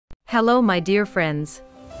Hello my dear friends.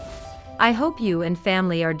 I hope you and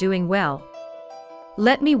family are doing well.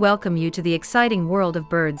 Let me welcome you to the exciting world of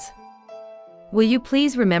birds. Will you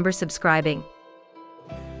please remember subscribing?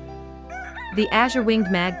 The Azure-winged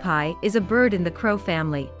magpie is a bird in the crow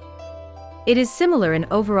family. It is similar in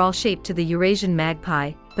overall shape to the Eurasian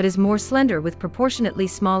magpie, but is more slender with proportionately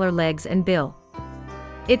smaller legs and bill.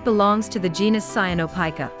 It belongs to the genus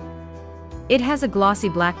Cyanopica. It has a glossy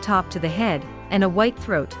black top to the head and a white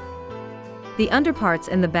throat. The underparts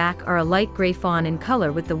and the back are a light grey-fawn in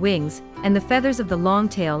color with the wings and the feathers of the long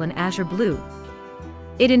tail an azure blue.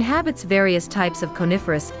 It inhabits various types of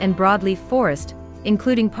coniferous and broadleaf forest,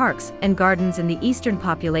 including parks and gardens in the eastern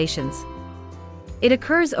populations. It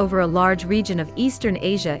occurs over a large region of Eastern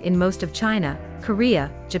Asia in most of China,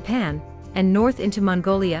 Korea, Japan, and north into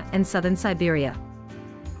Mongolia and southern Siberia.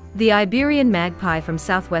 The Iberian magpie from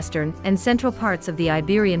southwestern and central parts of the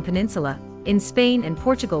Iberian Peninsula, in Spain and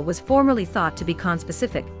Portugal was formerly thought to be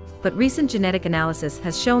conspecific, but recent genetic analysis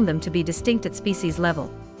has shown them to be distinct at species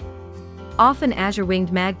level. Often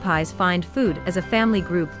azure-winged magpies find food as a family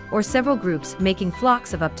group or several groups making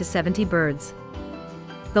flocks of up to 70 birds.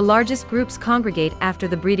 The largest groups congregate after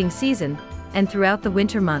the breeding season and throughout the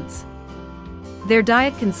winter months. Their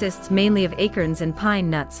diet consists mainly of acorns and pine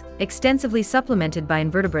nuts, extensively supplemented by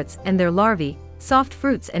invertebrates and their larvae, soft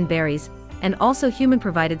fruits and berries, and also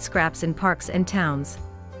human-provided scraps in parks and towns.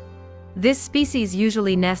 This species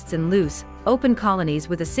usually nests in loose, open colonies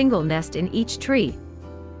with a single nest in each tree.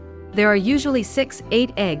 There are usually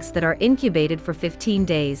 6-8 eggs that are incubated for 15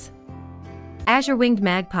 days. Azure-winged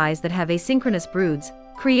magpies that have asynchronous broods,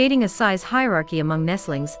 creating a size hierarchy among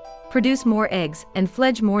nestlings, produce more eggs and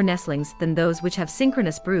fledge more nestlings than those which have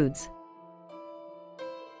synchronous broods.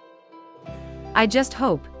 I just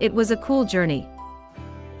hope it was a cool journey.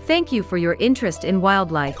 Thank you for your interest in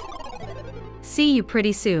wildlife. See you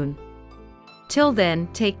pretty soon. Till then,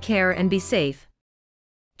 take care and be safe.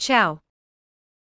 Ciao.